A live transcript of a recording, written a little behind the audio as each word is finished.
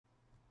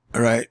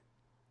All right,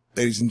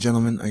 ladies and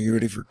gentlemen, are you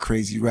ready for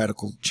crazy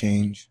radical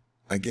change?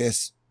 I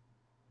guess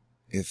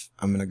if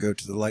I'm going to go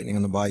to the Lightning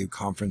on the Bayou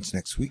conference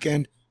next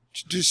weekend,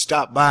 just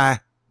stop by,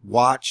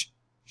 watch,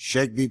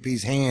 shake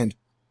VP's hand,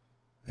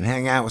 and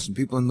hang out with some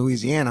people in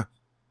Louisiana,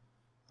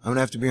 I'm going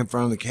to have to be in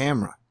front of the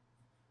camera,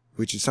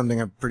 which is something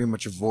I've pretty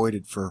much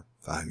avoided for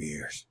 5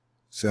 years.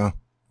 So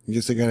I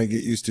guess I got to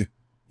get used to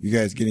you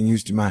guys getting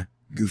used to my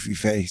goofy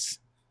face.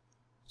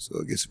 So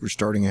I guess we're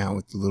starting out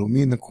with the little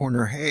me in the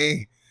corner.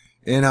 Hey,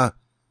 and I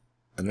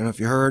don't know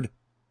if you heard,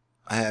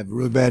 I have a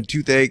really bad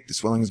toothache. The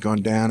swelling has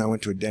gone down. I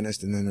went to a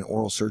dentist and then an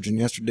oral surgeon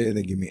yesterday.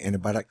 They gave me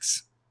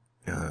antibiotics,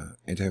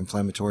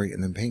 anti-inflammatory,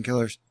 and then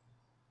painkillers.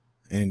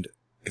 And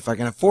if I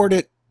can afford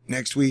it,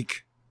 next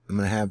week I'm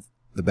going to have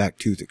the back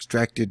tooth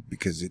extracted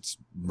because it's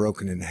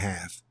broken in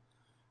half.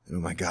 And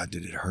oh my God,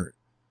 did it hurt.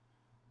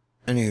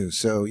 Anywho,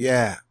 so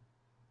yeah,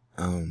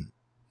 I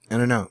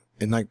don't know.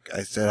 And like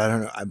I said, I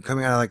don't know. I'm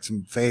coming out of like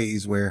some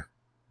phase where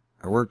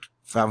I worked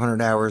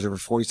 500 hours over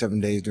 47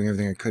 days doing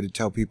everything I could to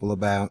tell people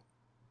about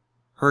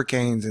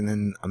hurricanes, and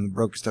then I'm the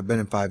brokest I've been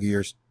in 5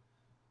 years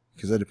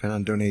because I depend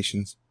on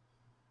donations.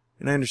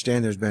 And I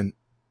understand there's been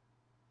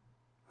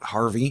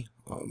Harvey,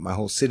 my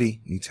whole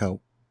city needs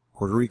help.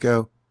 Puerto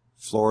Rico,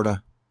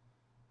 Florida,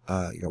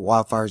 you got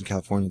wildfires in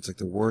California. It's like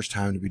the worst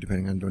time to be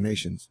depending on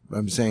donations. But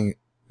I'm saying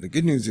the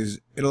good news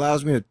is it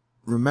allows me to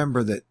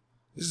remember that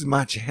this is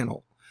my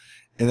channel.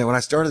 And that when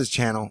I started this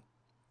channel,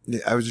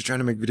 I was just trying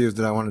to make videos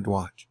that I wanted to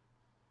watch.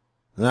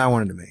 That I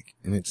wanted to make.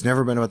 And it's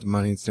never been about the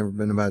money. It's never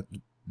been about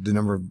the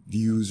number of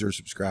views or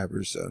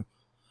subscribers. So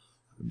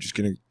I'm just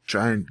going to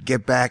try and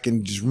get back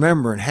and just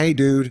remember, and hey,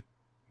 dude,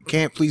 you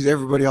can't please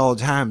everybody all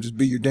the time. Just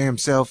be your damn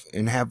self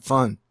and have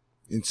fun.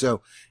 And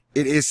so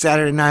it is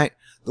Saturday night.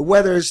 The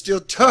weather is still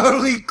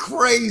totally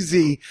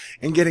crazy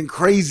and getting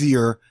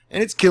crazier,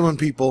 and it's killing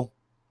people.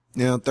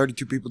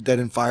 32 people dead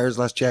in fires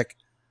last check.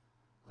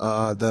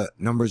 The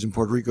numbers in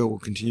Puerto Rico will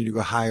continue to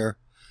go higher.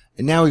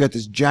 And now we got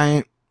this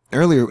giant,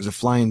 earlier it was a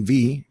flying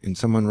V, and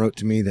someone wrote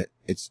to me that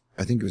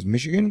I think it was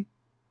Michigan.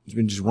 It's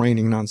been just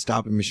raining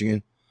nonstop in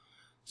Michigan.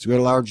 So we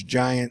got a large,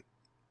 giant,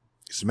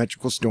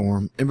 symmetrical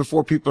storm. And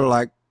before people are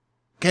like,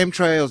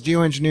 chemtrails,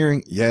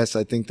 geoengineering, yes,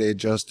 I think they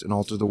adjust and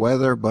alter the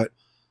weather, but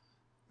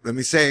let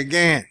me say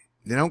again,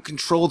 they don't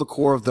control the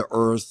core of the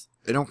earth.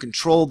 They don't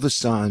control the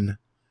sun.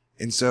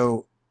 And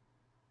so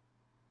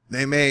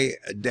they may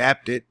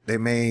adapt it. They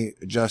may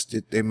adjust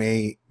it. They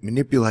may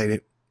manipulate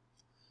it.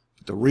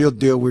 But the real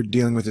deal we're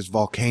dealing with is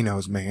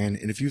volcanoes, man.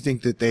 And if you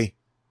think that they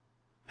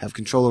have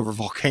control over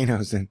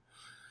volcanoes, then,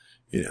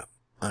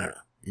 I don't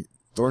know.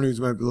 THORnews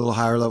might be a little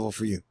higher level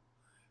for you.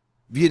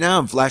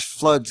 Vietnam, flash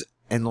floods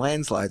and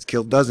landslides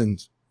killed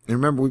dozens. And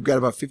remember, we've got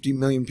about 50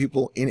 million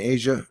people in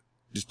Asia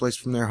displaced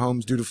from their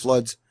homes due to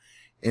floods.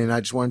 And I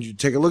just wanted you to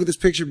take a look at this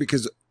picture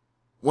because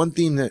one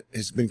theme that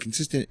has been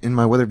consistent in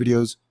my weather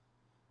videos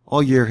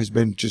all year has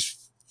been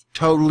just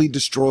totally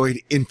destroyed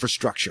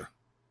infrastructure.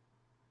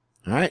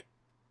 All right?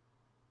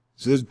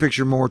 So there's a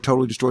picture of more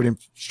totally destroyed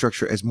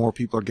infrastructure as more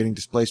people are getting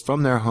displaced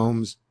from their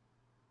homes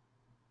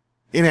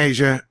in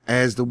Asia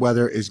as the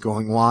weather is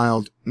going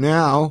wild.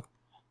 Now,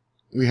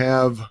 we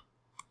have...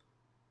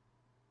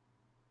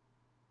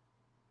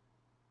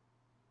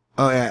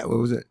 Oh, yeah, what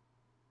was it?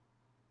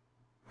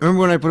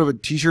 Remember when I put up a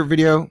t-shirt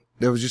video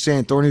that was just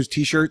saying THORnews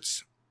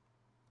t-shirts?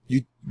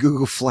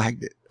 Google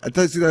flagged it. I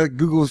thought that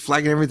Google was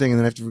flagging everything, and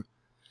then I have to...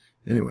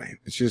 Anyway,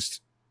 it's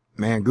just...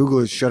 Man, Google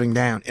is shutting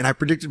down. And I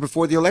predicted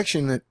before the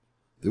election that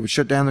they would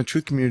shut down the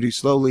truth community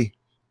slowly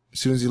as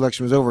soon as the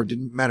election was over. It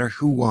didn't matter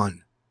who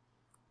won.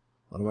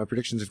 A lot of my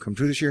predictions have come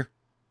true this year.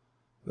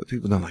 But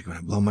people don't like when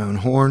I blow my own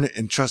horn.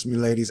 And trust me,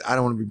 ladies, I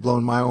don't want to be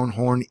blowing my own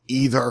horn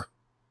either.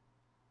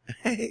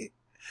 Hey.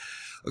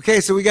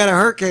 Okay, so we got a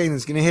hurricane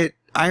that's going to hit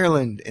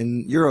Ireland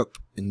and Europe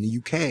and the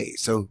UK.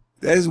 So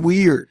that is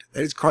weird.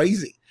 That is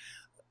crazy.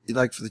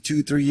 Like for the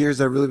 2-3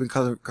 years I've really been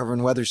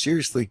covering weather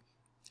seriously,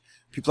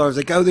 people are always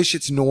like, oh, this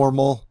shit's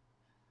normal.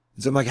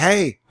 And so I'm like,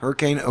 hey,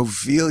 Hurricane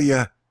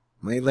Ophelia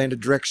may land a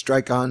direct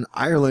strike on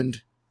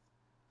Ireland.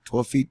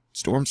 12 feet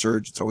storm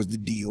surge. It's always the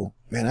deal.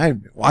 Man,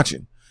 I've been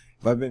watching.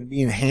 If I've been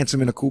being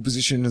handsome in a cool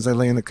position as I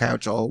lay on the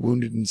couch all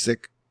wounded and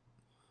sick,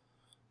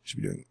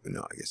 should be doing,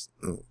 no, I guess,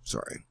 oh,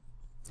 sorry.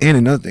 And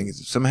another thing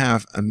is if somehow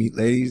I meet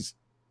ladies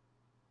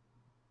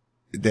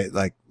that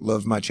like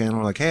love my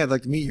channel, like, hey, I'd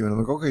like to meet you. And I'm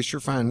like, okay,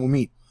 sure, fine, we'll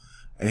meet.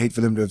 I'd hate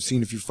for them to have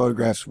seen a few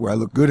photographs where I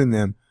look good in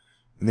them.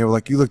 And they were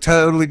like, you look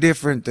totally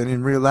different than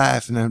in real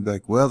life. And I'd be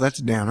like, well, that's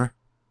a downer.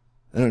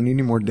 I don't need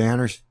any more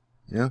downers.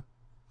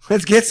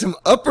 Let's get some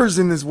uppers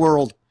in this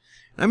world.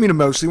 I mean,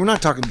 emotionally, we're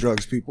not talking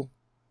drugs, people.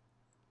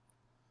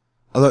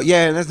 Although,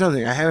 yeah, that's another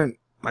thing.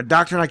 My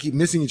doctor and I keep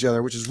missing each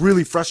other, which is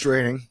really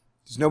frustrating.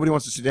 Because nobody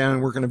wants to sit down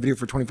and work on a video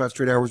for 25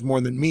 straight hours more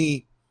than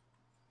me.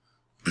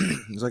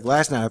 It was like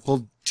last night, I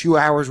pulled 2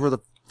 hours worth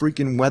of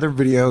freaking weather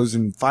videos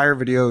and fire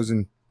videos,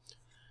 and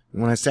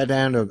when I sat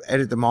down to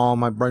edit them all,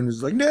 my brain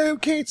was like, no,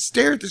 can't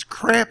stare at this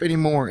crap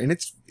anymore. And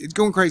it's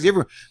going crazy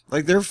everywhere.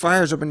 Like, there are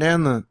fires up and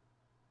down the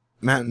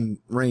mountain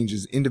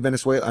ranges into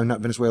Venezuela. Not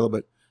Venezuela,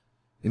 but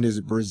And is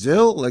it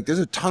Brazil? Like, there's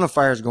a ton of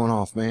fires going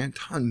off, man.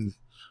 Tons.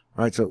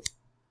 All right, so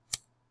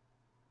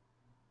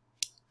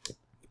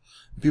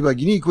people are like,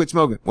 you need to quit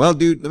smoking. Well,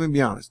 dude, let me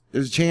be honest.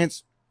 There's a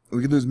chance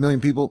we could lose 1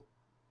 million people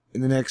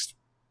in the next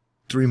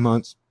 3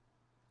 months.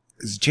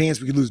 There's a chance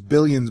we could lose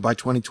billions by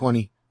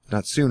 2020, if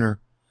not sooner.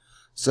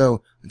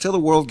 So until the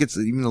world gets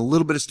even a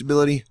little bit of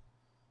stability,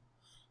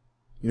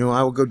 you know,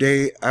 I will go a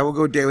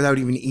day without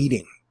even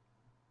eating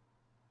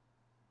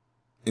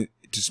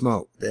to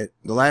smoke. That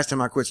the last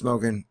time I quit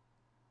smoking,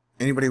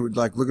 anybody would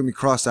like look at me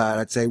cross-eyed.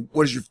 I'd say,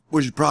 "What is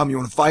your problem? You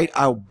want to fight?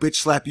 I'll bitch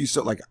slap you."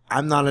 So like,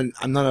 I'm not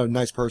a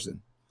nice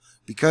person,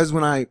 because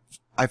when I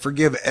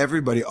forgive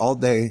everybody all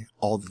day,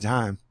 all the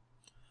time.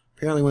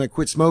 Apparently, when I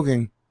quit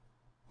smoking,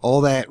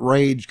 all that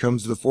rage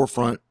comes to the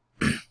forefront.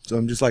 So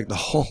I'm just like the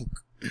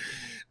Hulk.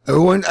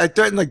 I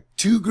threatened like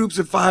 2 groups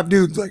of 5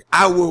 dudes. Like,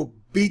 I will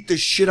beat the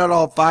shit out of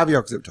all 5 of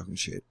y'all because they were talking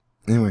shit.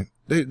 Anyway,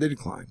 they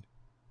declined.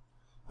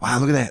 Wow,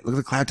 look at that. Look at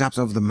the cloud tops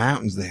over the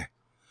mountains there.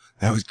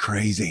 That was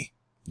crazy.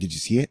 Did you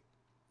see it?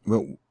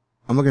 Well,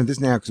 I'm looking at this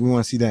now because we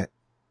want to see that.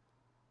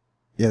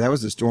 Yeah, that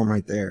was the storm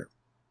right there.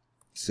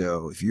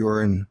 So if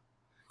you're in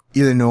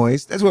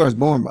Illinois, that's where I was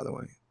born, by the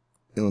way.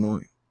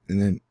 Illinois.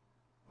 And then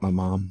my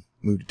mom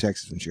moved to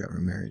Texas when she got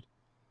remarried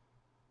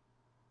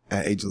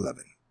at age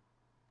 11.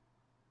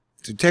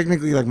 So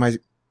technically, like, my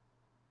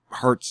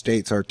heart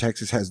states are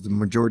Texas has the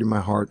majority of my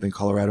heart, then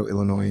Colorado,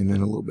 Illinois, and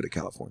then a little bit of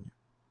California.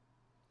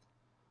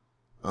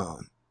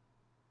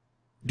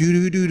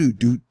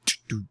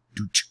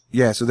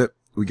 Yeah, so that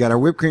we got our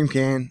whipped cream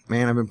can.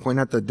 Man, I've been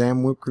pointing out the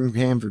damn whipped cream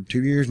can for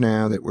 2 years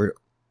now that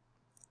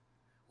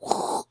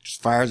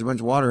just fires a bunch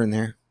of water in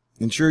there.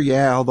 And sure,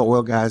 yeah, all the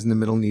oil guys in the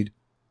middle need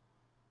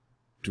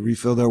to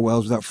refill their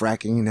wells without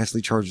fracking, and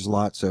Nestle charges a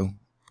lot, so.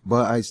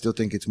 But I still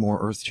think it's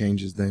more earth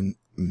changes than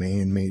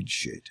man-made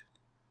shit.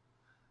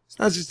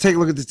 So let's just take a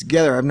look at this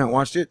together. I've not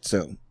watched it,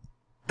 so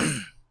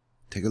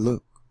take a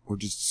look. Or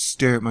just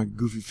stare at my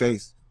goofy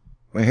face.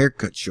 My hair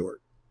cut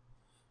short.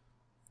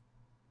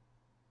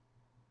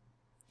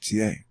 See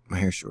that? My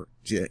hair's short.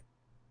 See that?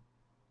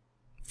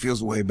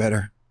 Feels way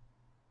better.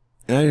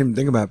 And I didn't even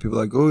think about it. People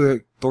like, oh,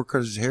 Thor cut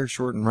his hair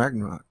short in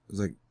Ragnarok. I was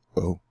like,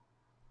 whoa.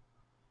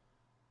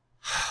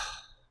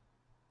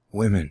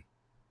 Women.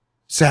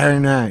 Saturday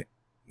night.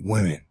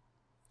 Women.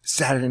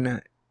 Saturday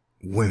night.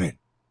 Women.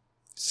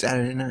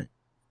 Saturday night.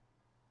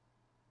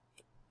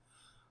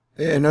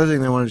 Yeah, another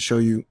thing I wanted to show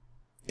you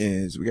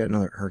is we got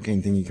another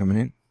hurricane thingy coming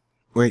in.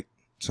 Wait,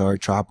 sorry,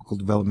 tropical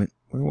development.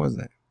 Where was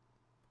that?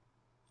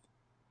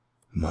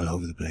 I'm all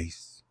over the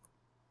place.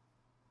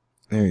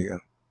 There you go.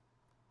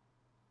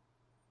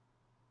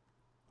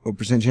 What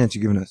percent chance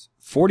you giving us?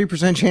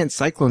 40% chance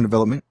cyclone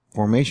development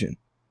formation.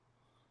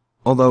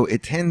 Although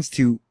it tends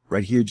to,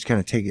 right here, just kind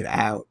of take it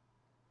out.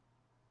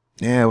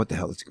 Yeah, what the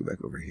hell? Let's go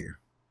back over here.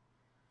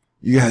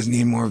 You guys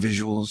need more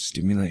visual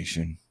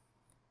stimulation.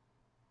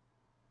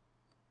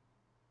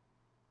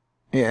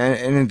 Yeah,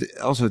 and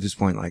also at this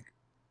point, like,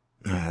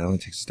 it only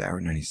takes us to hour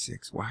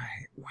 96. Why?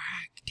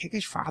 Take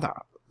us farther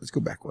up. Let's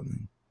go back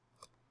one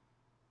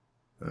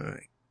then.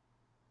 Alright.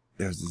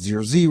 There's the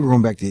 0Z. We're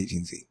going back to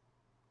 18Z.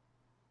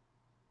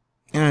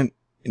 And,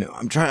 you know,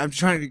 I'm trying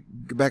to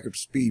get back up to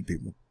speed,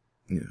 people.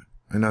 Yeah.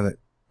 I know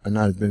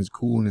it's been as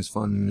cool and as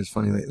fun and as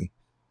funny lately.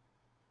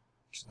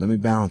 Just let me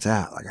balance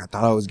out. Like, I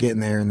thought I was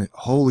getting there, and then,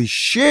 holy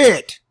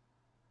shit!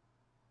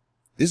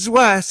 This is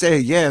why I say,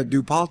 yeah,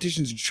 dude,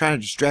 politicians are trying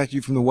to distract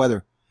you from the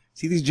weather.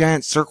 See these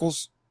giant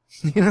circles?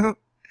 You know?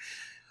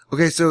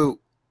 Okay, so,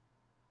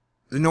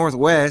 the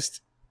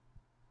Northwest.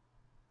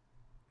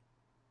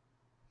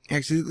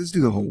 Actually, let's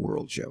do the whole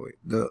world, shall we?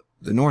 The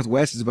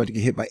Northwest is about to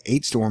get hit by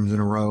 8 storms in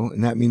a row,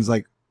 and that means,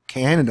 like,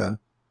 Canada,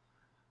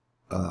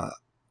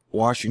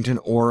 Washington,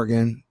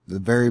 Oregon, the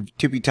very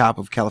tippy top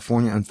of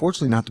California.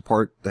 Unfortunately, not the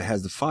part that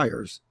has the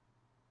fires.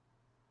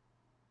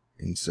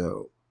 And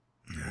so,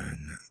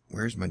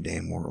 where's my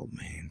damn world,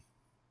 man?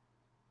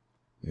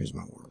 There's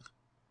my world.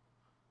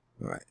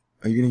 Alright.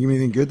 Are you going to give me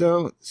anything good,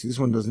 though? See, this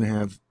one doesn't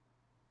have...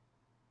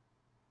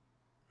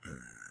 I don't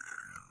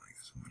like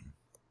this one.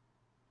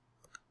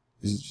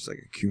 This is just like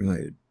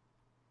accumulated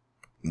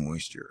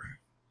moisture.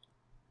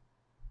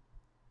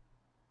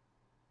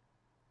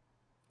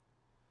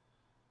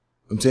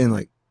 I'm saying,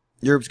 like,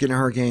 Europe's getting a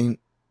hurricane.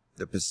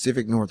 The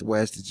Pacific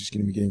Northwest is just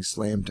going to be getting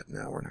slammed.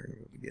 No, we're not going to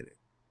be able to get it.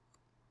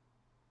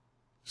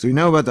 So we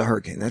know about the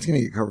hurricane. That's going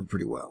to get covered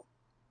pretty well,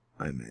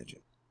 I imagine.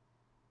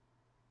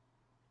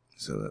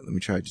 So let me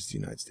try just the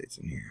United States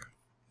in here.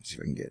 Let's see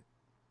if I can get...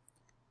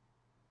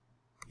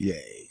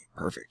 Yay.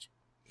 Perfect.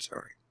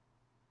 Sorry.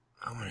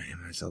 I want an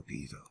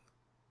MSLP, though.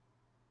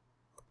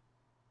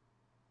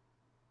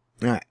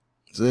 Alright.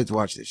 So let's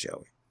watch this, shall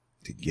we?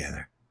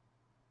 Together.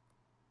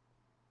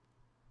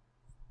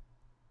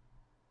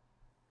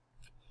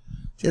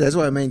 See, that's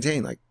why I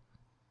maintain, like...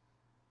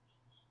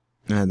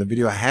 the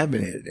video I have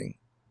been editing,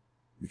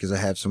 because I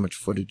have so much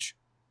footage,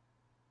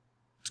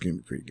 it's going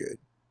to be pretty good.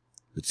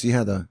 But see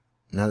how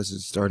now this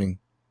is starting.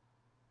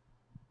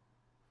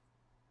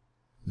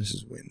 This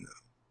is wind,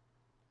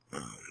 though.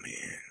 Oh,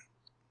 man.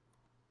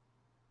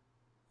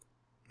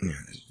 Yeah,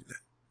 let's do that.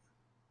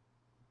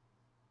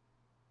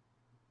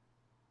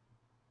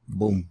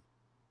 Boom.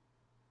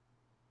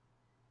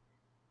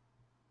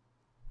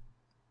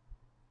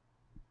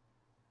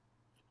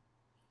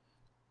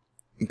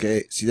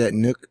 Okay, see that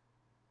nook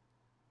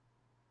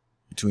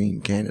between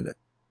Canada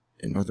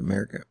and North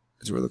America?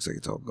 That's where it looks like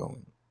it's all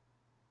going.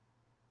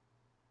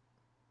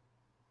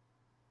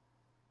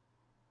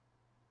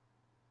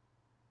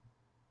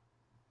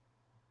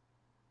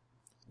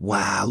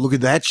 Wow, look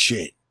at that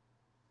shit.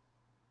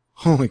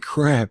 Holy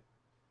crap.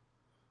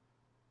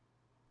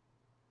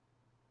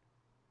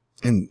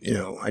 And, you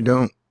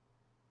know,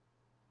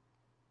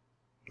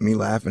 me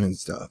laughing and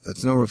stuff,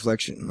 that's no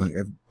reflection. Like,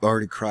 I've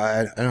already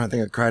cried. I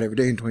think I cried every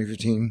day in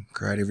 2015,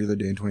 cried every other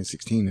day in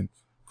 2016, and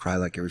cried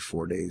like every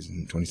 4 days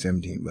in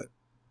 2017. But,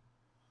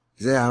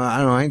 yeah, I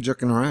don't know, I ain't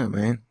joking around,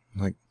 man.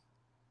 Like,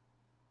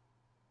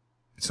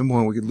 at some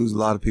point we could lose a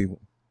lot of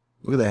people.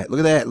 Look at that, look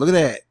at that, look at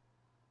that.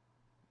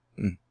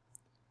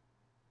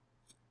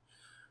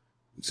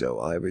 So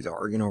while everybody's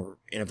arguing over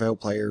NFL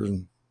players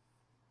and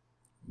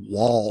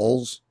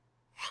walls,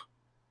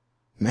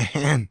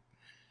 man,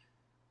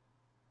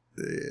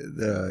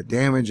 the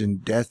damage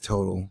and death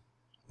total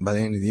by the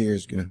end of the year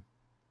is going to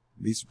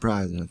be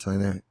surprising, I'll tell you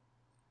that.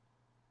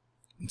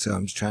 And so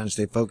I'm just trying to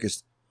stay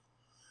focused,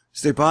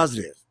 stay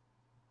positive.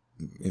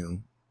 You know,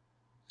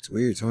 it's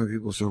weird. So many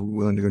people are so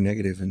willing to go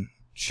negative. And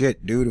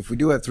shit, dude, if we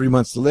do have 3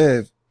 months to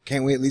live,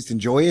 can't we at least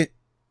enjoy it?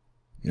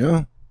 You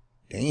know?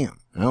 Damn.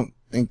 I don't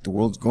think the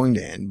world's going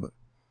to end, but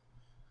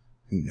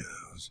who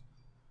knows?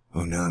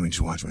 Oh, no, let me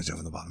just watch myself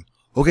on the bottom.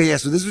 Okay, yeah,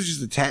 so this was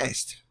just a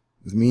test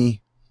with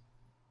me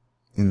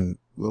in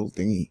a little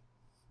thingy.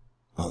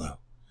 Although,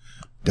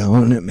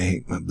 don't it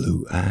make my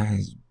blue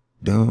eyes,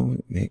 don't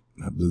it make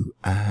my blue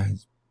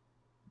eyes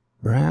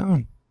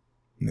brown?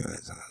 No,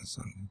 that's not a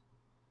song.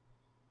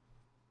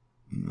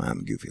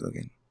 I'm goofy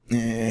looking.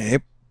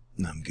 Yep,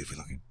 I'm goofy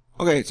looking.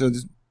 Okay, so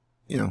this,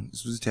 you know,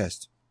 this was a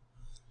test.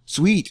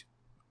 Sweet.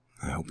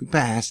 I hope you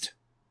passed.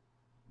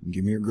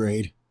 Give me your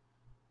grade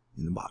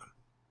in the bottom.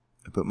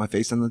 I put my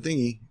face on the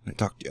thingy and I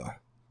talk to y'all.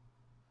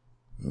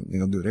 I don't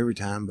think I'll do it every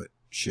time, but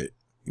shit.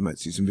 You might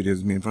see some videos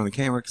of me in front of the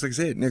camera. Because like I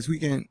said, next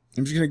weekend,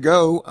 I'm just going to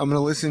go. I'm going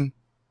to listen.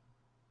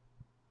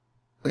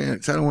 Man,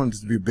 cause I don't want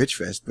this to be a bitch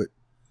fest, but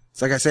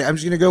it's like I say, I'm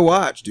just going to go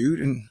watch, dude.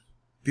 And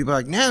people are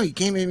like, no, you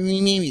can't make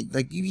me.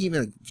 Like, you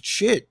even like,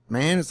 shit,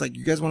 man. It's like,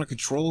 you guys want to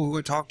control who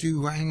I talk to,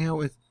 who I hang out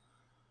with.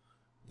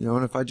 You know,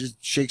 and if I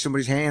just shake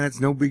somebody's hand, that's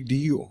no big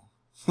deal.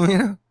 You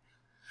know?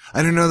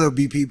 I don't know though,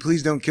 BP,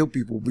 please don't kill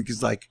people,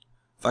 because like,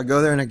 if I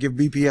go there and I give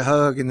BP a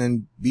hug and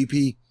then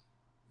BP,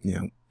 you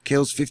know,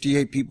 kills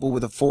 58 people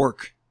with a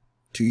fork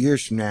 2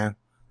 years from now,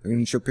 they're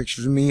going to show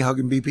pictures of me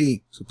hugging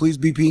BP. So please,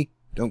 BP,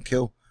 don't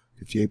kill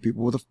 58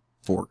 people with a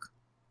fork.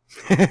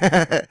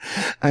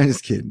 I'm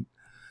just kidding.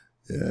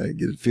 I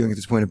get a feeling at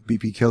this point if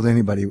BP killed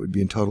anybody, it would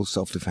be in total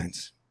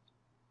self-defense.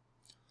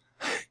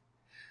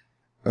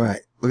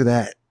 Alright, look at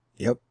that.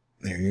 Yep,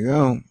 there you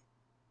go.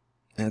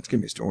 That's going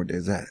to be a store. What day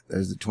is that? That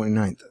is the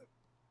 29th.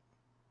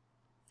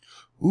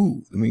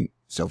 Ooh, let me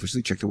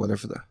selfishly check the weather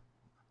for the...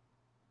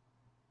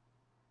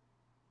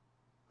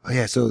 Oh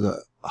yeah, so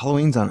the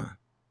Halloween's on a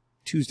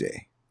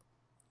Tuesday.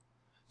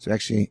 So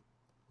actually,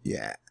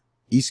 yeah.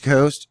 East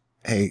Coast,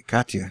 hey,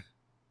 Katya.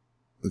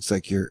 Looks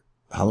like your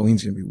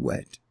Halloween's going to be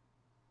wet.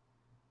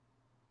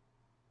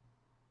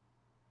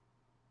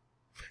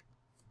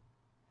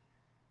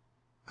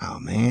 Oh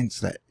man,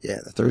 it's that, yeah,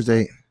 the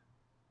Thursday.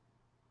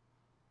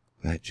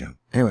 That jump.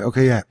 Anyway,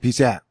 okay, yeah,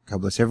 peace out.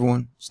 God bless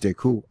everyone. Stay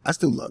cool. I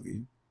still love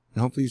you.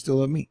 And hopefully you still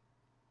love me.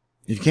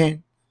 If you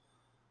can,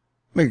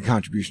 make a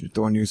contribution to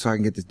THORnews so I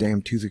can get this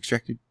damn tooth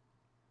extracted.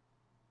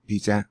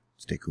 Peace out.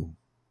 Stay cool.